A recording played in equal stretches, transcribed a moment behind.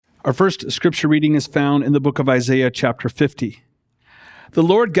Our first scripture reading is found in the book of Isaiah, chapter 50. The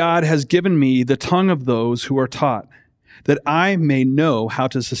Lord God has given me the tongue of those who are taught, that I may know how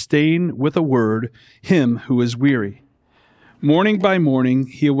to sustain with a word him who is weary. Morning by morning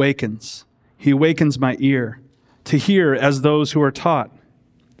he awakens. He awakens my ear, to hear as those who are taught.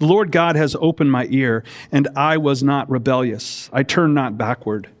 The Lord God has opened my ear, and I was not rebellious. I turned not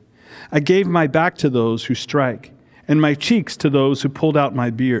backward. I gave my back to those who strike, and my cheeks to those who pulled out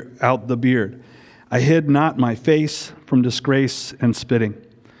the beard. I hid not my face from disgrace and spitting.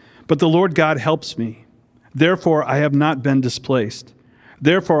 But the Lord God helps me. Therefore I have not been displaced.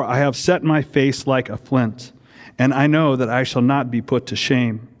 Therefore I have set my face like a flint, and I know that I shall not be put to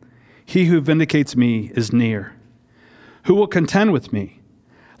shame. He who vindicates me is near. Who will contend with me?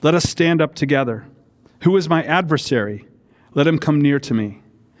 Let us stand up together. Who is my adversary? Let him come near to me.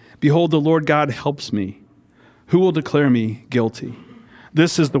 Behold, the Lord God helps me. Who will declare me guilty?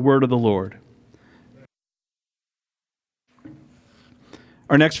 This is the word of the Lord.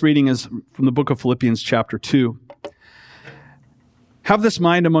 Our next reading is from the book of Philippians, chapter 2. Have this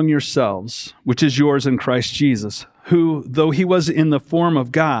mind among yourselves, which is yours in Christ Jesus, who, though he was in the form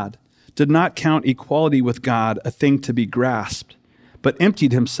of God, did not count equality with God a thing to be grasped, but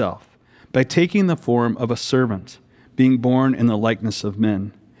emptied himself by taking the form of a servant, being born in the likeness of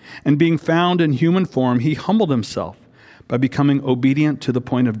men. And being found in human form, he humbled himself by becoming obedient to the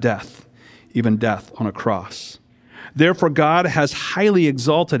point of death, even death on a cross. Therefore God has highly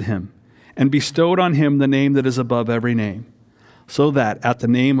exalted him and bestowed on him the name that is above every name, so that at the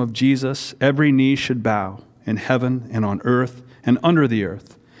name of Jesus every knee should bow in heaven and on earth and under the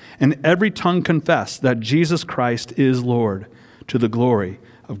earth, and every tongue confess that Jesus Christ is Lord, to the glory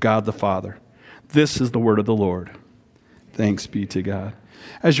of God the Father. This is the word of the Lord. Thanks be to God.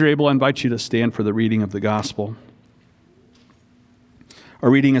 As you're able, I invite you to stand for the reading of the gospel.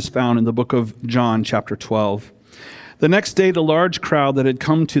 Our reading is found in the book of John, chapter 12. The next day, the large crowd that had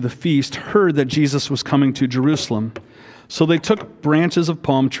come to the feast heard that Jesus was coming to Jerusalem. So they took branches of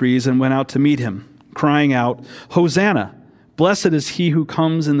palm trees and went out to meet him, crying out, "Hosanna! Blessed is he who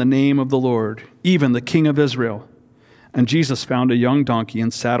comes in the name of the Lord, even the King of Israel." And Jesus found a young donkey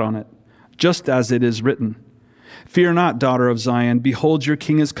and sat on it, just as it is written, "Fear not, daughter of Zion, behold, your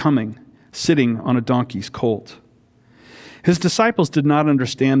king is coming, sitting on a donkey's colt." His disciples did not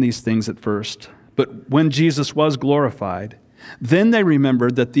understand these things at first, but when Jesus was glorified, then they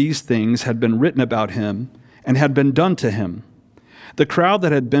remembered that these things had been written about him and had been done to him. The crowd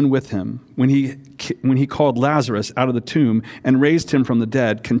that had been with him when he called Lazarus out of the tomb and raised him from the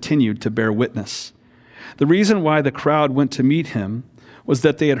dead continued to bear witness. The reason why the crowd went to meet him was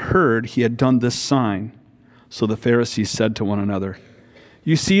that they had heard he had done this sign. So the Pharisees said to one another,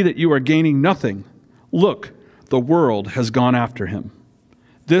 "You see that you are gaining nothing. Look, the world has gone after him."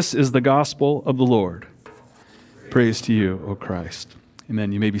 This is the gospel of the Lord. Praise to you, O Christ.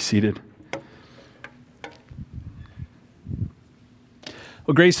 Amen. You may be seated.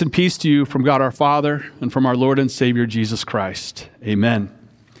 Well, grace and peace to you from God our Father and from our Lord and Savior Jesus Christ. Amen.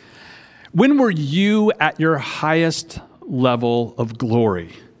 When were you at your highest level of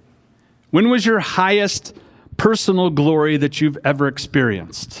glory? When was your highest personal glory that you've ever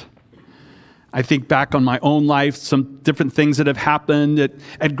experienced? I think back on my own life, some different things that have happened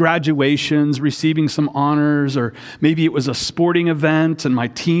at graduations, receiving some honors, or maybe it was a sporting event and my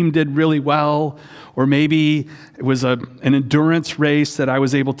team did really well, or maybe it was an endurance race that I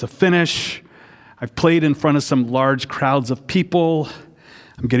was able to finish. I've played in front of some large crowds of people.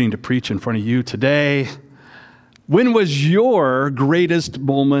 I'm getting to preach in front of you today. When was your greatest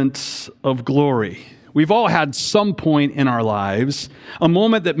moment of glory? We've all had some point in our lives, a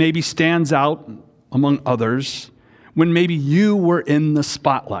moment that maybe stands out among others, when maybe you were in the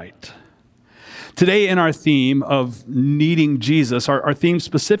spotlight. Today in our theme of needing Jesus, our theme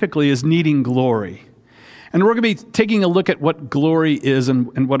specifically is needing glory. And we're going to be taking a look at what glory is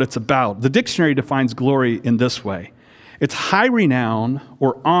and what it's about. The dictionary defines glory in this way. It's high renown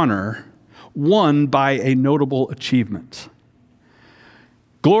or honor won by a notable achievement.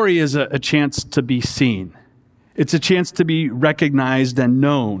 Glory is a chance to be seen. It's a chance to be recognized and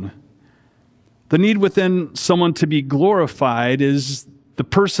known. The need within someone to be glorified is the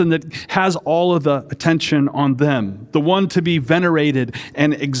person that has all of the attention on them, the one to be venerated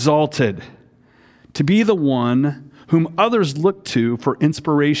and exalted, to be the one whom others look to for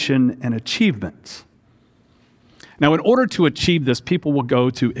inspiration and achievement. Now, in order to achieve this, people will go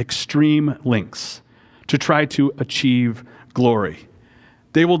to extreme lengths to try to achieve glory.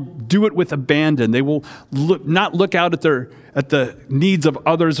 They will do it with abandon. They will not look out at the needs of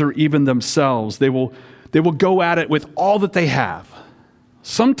others or even themselves. They will go at it with all that they have.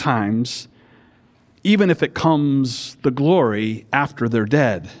 sometimes even if it comes the glory after they're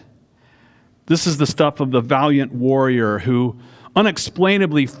dead. This is the stuff of the valiant warrior who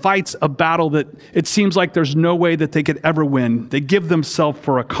unexplainably fights a battle that it seems like there's no way that they could ever win. They give themselves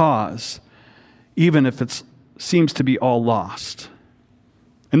for a cause, even if it seems to be all lost.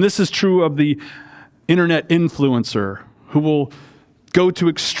 And this is true of the internet influencer who will go to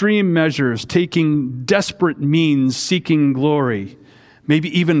extreme measures, taking desperate means, seeking glory,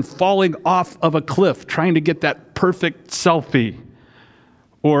 maybe even falling off of a cliff, trying to get that perfect selfie,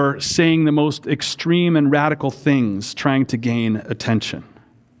 or saying the most extreme and radical things, trying to gain attention.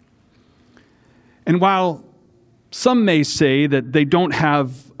 And while some may say that they don't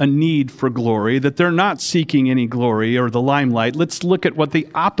have a need for glory, that they're not seeking any glory or the limelight, let's look at what the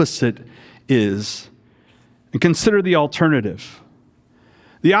opposite is and consider the alternative.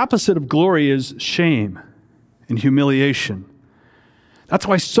 The opposite of glory is shame and humiliation. That's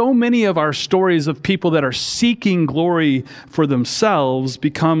why so many of our stories of people that are seeking glory for themselves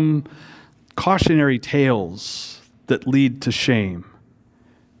become cautionary tales that lead to shame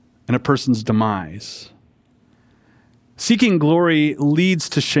and a person's demise. Seeking glory leads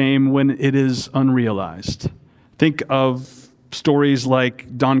to shame when it is unrealized. Think of stories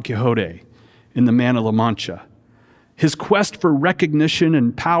like Don Quixote in The Man of La Mancha. His quest for recognition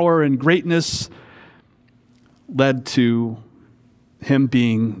and power and greatness led to him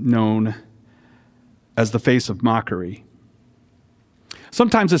being known as the face of mockery.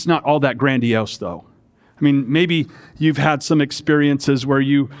 Sometimes it's not all that grandiose, though. I mean, maybe you've had some experiences where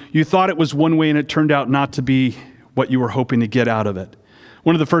you thought it was one way and it turned out not to be what you were hoping to get out of it.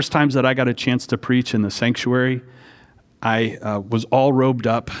 One of the first times that I got a chance to preach in the sanctuary, I was all robed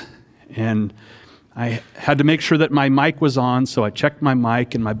up, and I had to make sure that my mic was on, so I checked my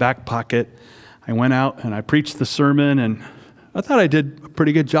mic in my back pocket. I went out and I preached the sermon, and I thought I did a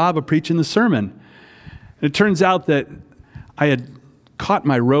pretty good job of preaching the sermon. And it turns out that I had caught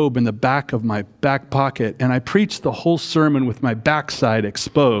my robe in the back of my back pocket, and I preached the whole sermon with my backside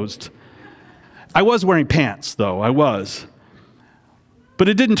exposed. I was wearing pants, though, I was. But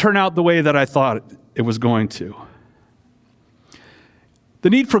it didn't turn out the way that I thought it was going to. The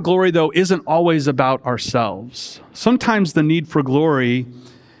need for glory, though, isn't always about ourselves. Sometimes the need for glory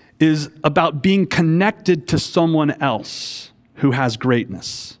is about being connected to someone else who has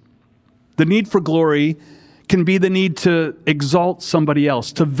greatness. The need for glory can be the need to exalt somebody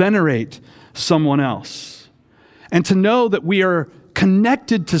else, to venerate someone else, and to know that we are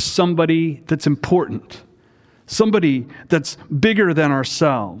connected to somebody that's important, somebody that's bigger than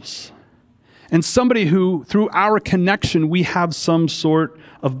ourselves, and somebody who, through our connection, we have some sort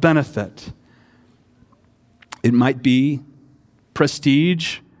of benefit. It might be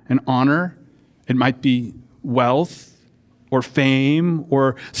prestige and honor. It might be wealth or fame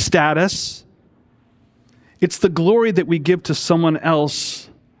or status. It's the glory that we give to someone else,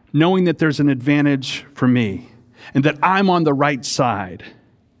 knowing that there's an advantage for me and that I'm on the right side.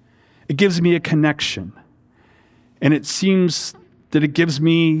 It gives me a connection. And it seems that it gives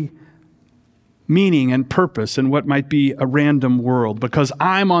me meaning and purpose in what might be a random world because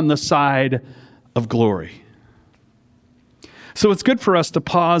I'm on the side of glory. So it's good for us to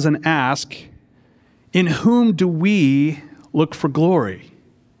pause and ask, in whom do we look for glory?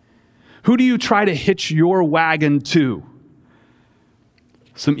 Who do you try to hitch your wagon to?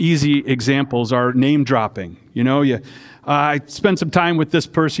 Some easy examples are name dropping. I spend some time with this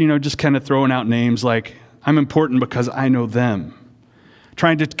person, just kind of throwing out names like, I'm important because I know them.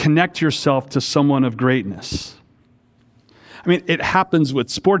 Trying to connect yourself to someone of greatness. I mean, it happens with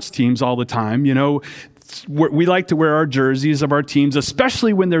sports teams all the time. We like to wear our jerseys of our teams,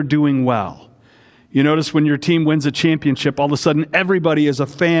 especially when they're doing well. You notice when your team wins a championship, all of a sudden everybody is a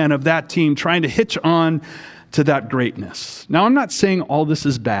fan of that team, trying to hitch on to that greatness. Now, I'm not saying all this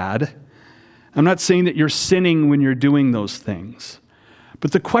is bad. I'm not saying that you're sinning when you're doing those things.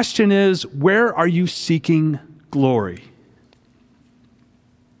 But the question is, where are you seeking glory?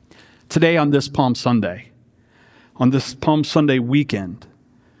 Today on this Palm Sunday weekend,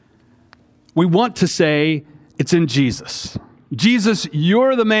 we want to say it's in Jesus. Jesus,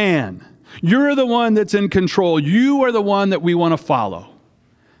 you're the man. You're the one that's in control. You are the one that we want to follow.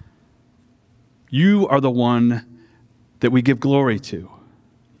 You are the one that we give glory to.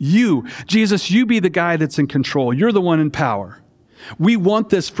 You, Jesus, you be the guy that's in control. You're the one in power. We want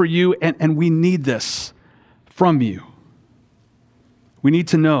this for you, and we need this from you. We need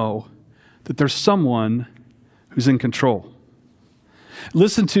to know that there's someone who's in control.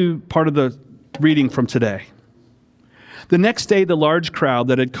 Listen to part of the reading from today. The next day, the large crowd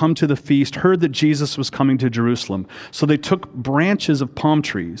that had come to the feast heard that Jesus was coming to Jerusalem. So they took branches of palm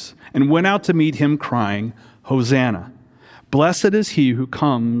trees and went out to meet him, crying, "Hosanna! Blessed is he who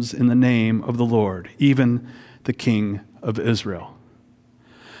comes in the name of the Lord, even the King of Israel."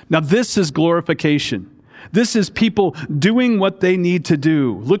 Now, this is glorification. This is people doing what they need to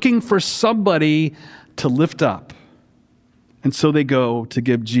do, looking for somebody to lift up. And so they go to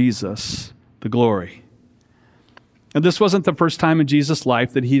give Jesus the glory. And this wasn't the first time in Jesus'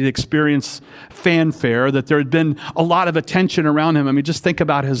 life that he'd experienced fanfare, that there had been a lot of attention around him. I mean, just think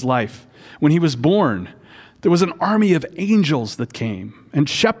about his life. When he was born, there was an army of angels that came, and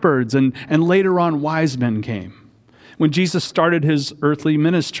shepherds, and later on wise men came. When Jesus started his earthly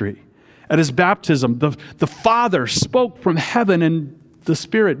ministry, at his baptism, the Father spoke from heaven and the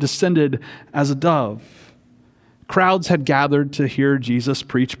Spirit descended as a dove. Crowds had gathered to hear Jesus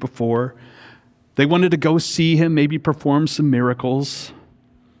preach before. They wanted to go see him, maybe perform some miracles.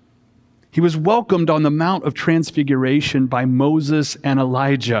 He was welcomed on the Mount of Transfiguration by Moses and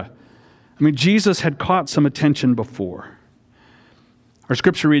Elijah. I mean, Jesus had caught some attention before. Our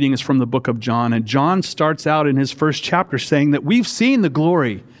scripture reading is from the book of John, and John starts out in his first chapter saying that we've seen the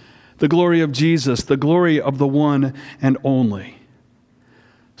glory of Jesus, the glory of the one and only.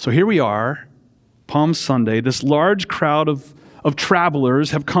 So here we are, Palm Sunday. This large crowd of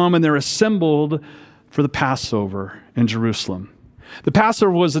travelers have come and they're assembled for the Passover in Jerusalem. The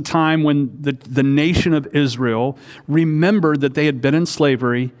Passover was a time when the nation of Israel remembered that they had been in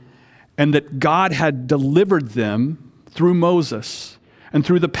slavery and that God had delivered them through Moses and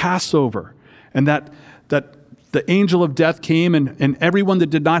through the Passover, and that the angel of death came and everyone that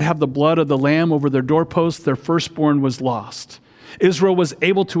did not have the blood of the lamb over their doorposts, their firstborn was lost. Israel was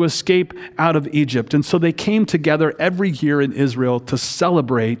able to escape out of Egypt, and so they came together every year in Israel to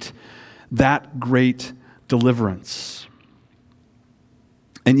celebrate that great deliverance.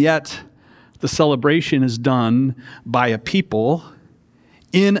 And yet, the celebration is done by a people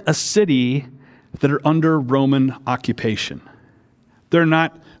in a city that are under Roman occupation. They're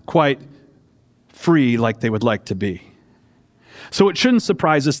not quite free like they would like to be. So it shouldn't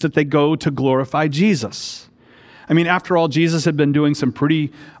surprise us that they go to glorify Jesus. I mean, after all, Jesus had been doing some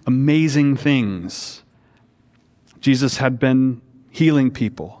pretty amazing things. Jesus had been healing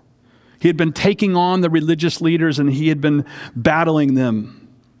people. He had been taking on the religious leaders and he had been battling them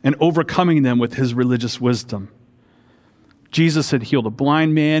and overcoming them with his religious wisdom. Jesus had healed a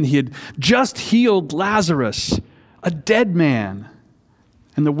blind man. He had just healed Lazarus, a dead man.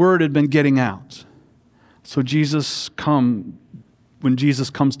 And the word had been getting out. So when Jesus comes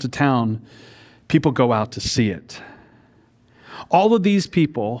to town, people go out to see it. All of these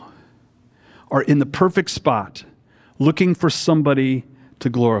people are in the perfect spot looking for somebody to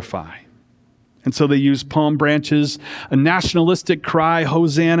glorify. And so they use palm branches, a nationalistic cry,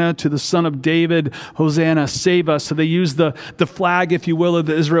 "Hosanna to the Son of David, Hosanna, save us." So they use the flag, if you will, of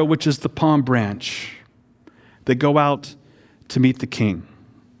Israel, which is the palm branch. They go out to meet the King.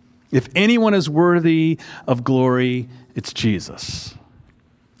 If anyone is worthy of glory, it's Jesus.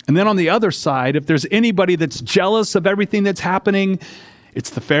 And then on the other side, if there's anybody that's jealous of everything that's happening, it's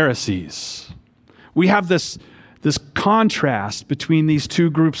the Pharisees. We have this contrast between these two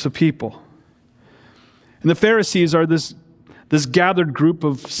groups of people. And the Pharisees are this gathered group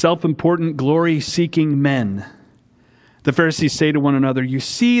of self-important, glory-seeking men. The Pharisees say to one another, "You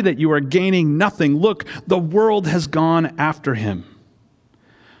see that you are gaining nothing. Look, the world has gone after him."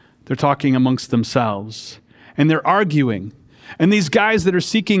 They're talking amongst themselves, and they're arguing. And these guys that are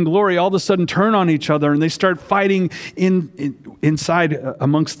seeking glory all of a sudden turn on each other, and they start fighting inside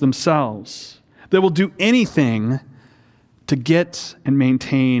amongst themselves. They will do anything to get and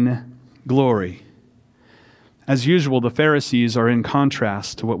maintain glory. As usual, the Pharisees are in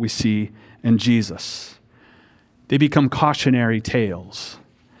contrast to what we see in Jesus. They become cautionary tales.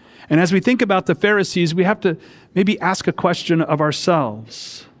 And as we think about the Pharisees, we have to maybe ask a question of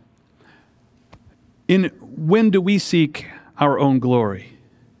ourselves. When do we seek our own glory?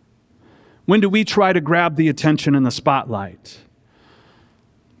 When do we try to grab the attention and the spotlight?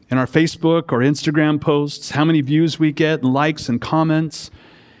 In our Facebook or Instagram posts, how many views we get, and likes and comments,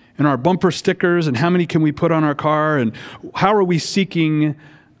 in our bumper stickers, and how many can we put on our car, and how are we seeking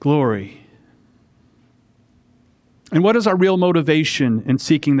glory? And what is our real motivation in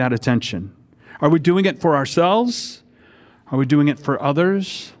seeking that attention? Are we doing it for ourselves? Are we doing it for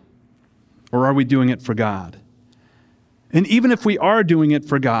others? Or are we doing it for God? And even if we are doing it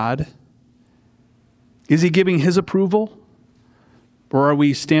for God, is he giving his approval? Or are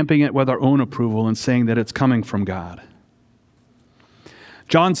we stamping it with our own approval and saying that it's coming from God?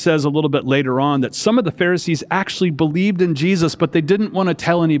 John says a little bit later on that some of the Pharisees actually believed in Jesus, but they didn't want to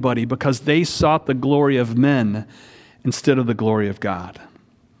tell anybody because they sought the glory of men instead of the glory of God.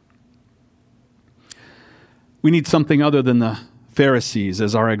 We need something other than the Pharisees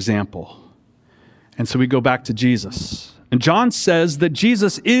as our example. And so we go back to Jesus. And John says that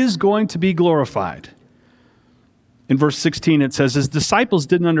Jesus is going to be glorified. In verse 16, it says, his disciples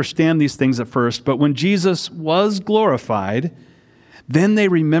didn't understand these things at first, but when Jesus was glorified, then they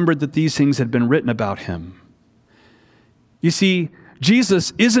remembered that these things had been written about him. You see,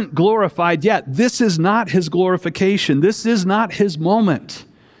 Jesus isn't glorified yet. This is not his glorification. This is not his moment.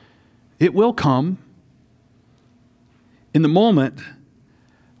 It will come. In the moment,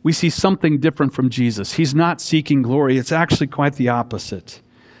 we see something different from Jesus. He's not seeking glory. It's actually quite the opposite.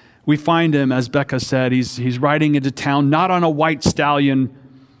 We find him, as Becca said, he's riding into town, not on a white stallion,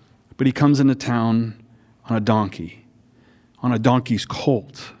 but he comes into town on a donkey's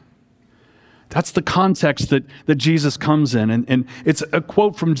colt. That's the context that Jesus comes in. And it's a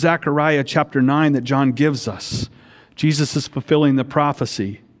quote from Zechariah chapter 9 that John gives us. Jesus is fulfilling the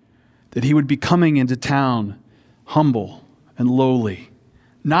prophecy that he would be coming into town humble and lowly,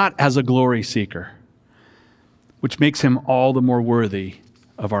 not as a glory seeker, which makes him all the more worthy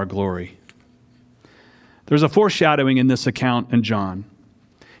of our glory. There's a foreshadowing in this account in John.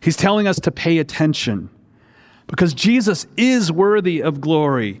 He's telling us to pay attention because Jesus is worthy of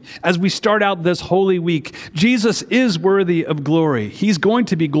glory. As we start out this Holy Week, Jesus is worthy of glory. He's going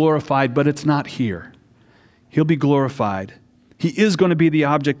to be glorified, but it's not here. He'll be glorified. He is going to be the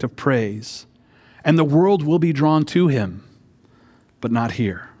object of praise, and the world will be drawn to him, but not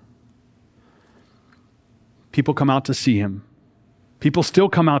here. People come out to see him. People still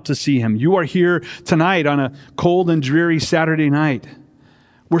come out to see him. You are here tonight on a cold and dreary Saturday night.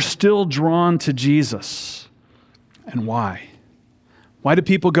 We're still drawn to Jesus. And why? Why do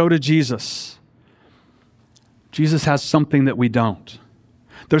people go to Jesus? Jesus has something that we don't.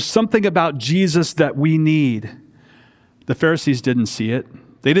 There's something about Jesus that we need. The Pharisees didn't see it.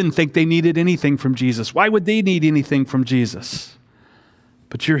 They didn't think they needed anything from Jesus. Why would they need anything from Jesus?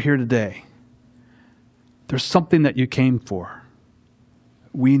 But you're here today. There's something that you came for.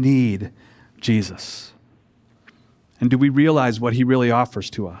 We need Jesus. And do we realize what he really offers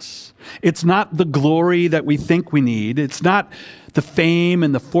to us? It's not the glory that we think we need. It's not the fame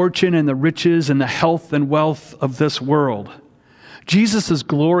and the fortune and the riches and the health and wealth of this world. Jesus'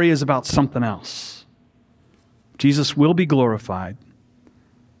 glory is about something else. Jesus will be glorified,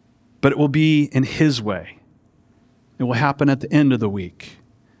 but it will be in his way. It will happen at the end of the week,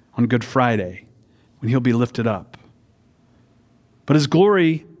 on Good Friday, when he'll be lifted up. But his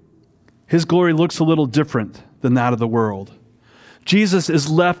glory looks a little different than that of the world. Jesus is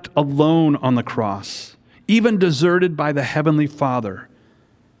left alone on the cross, even deserted by the Heavenly Father.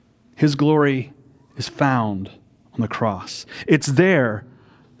 His glory is found on the cross. It's there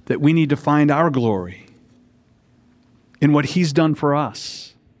that we need to find our glory, in what he's done for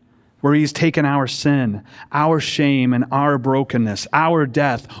us, where he's taken our sin, our shame, and our brokenness, our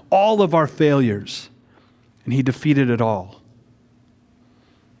death, all of our failures, and he defeated it all.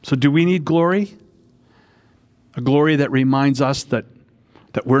 So do we need glory? A glory that reminds us that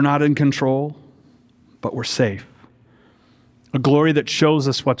we're not in control, but we're safe. A glory that shows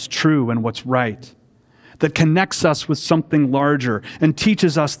us what's true and what's right, that connects us with something larger and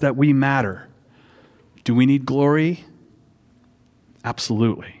teaches us that we matter. Do we need glory?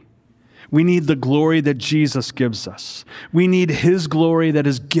 Absolutely. We need the glory that Jesus gives us. We need his glory that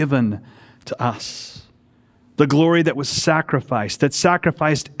is given to us. The glory that was sacrificed, that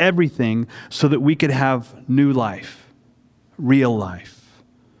sacrificed everything so that we could have new life, real life,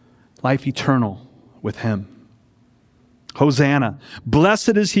 life eternal with him. Hosanna.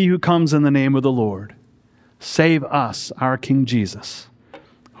 Blessed is he who comes in the name of the Lord. Save us, our King Jesus.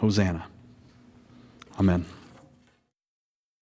 Hosanna. Amen.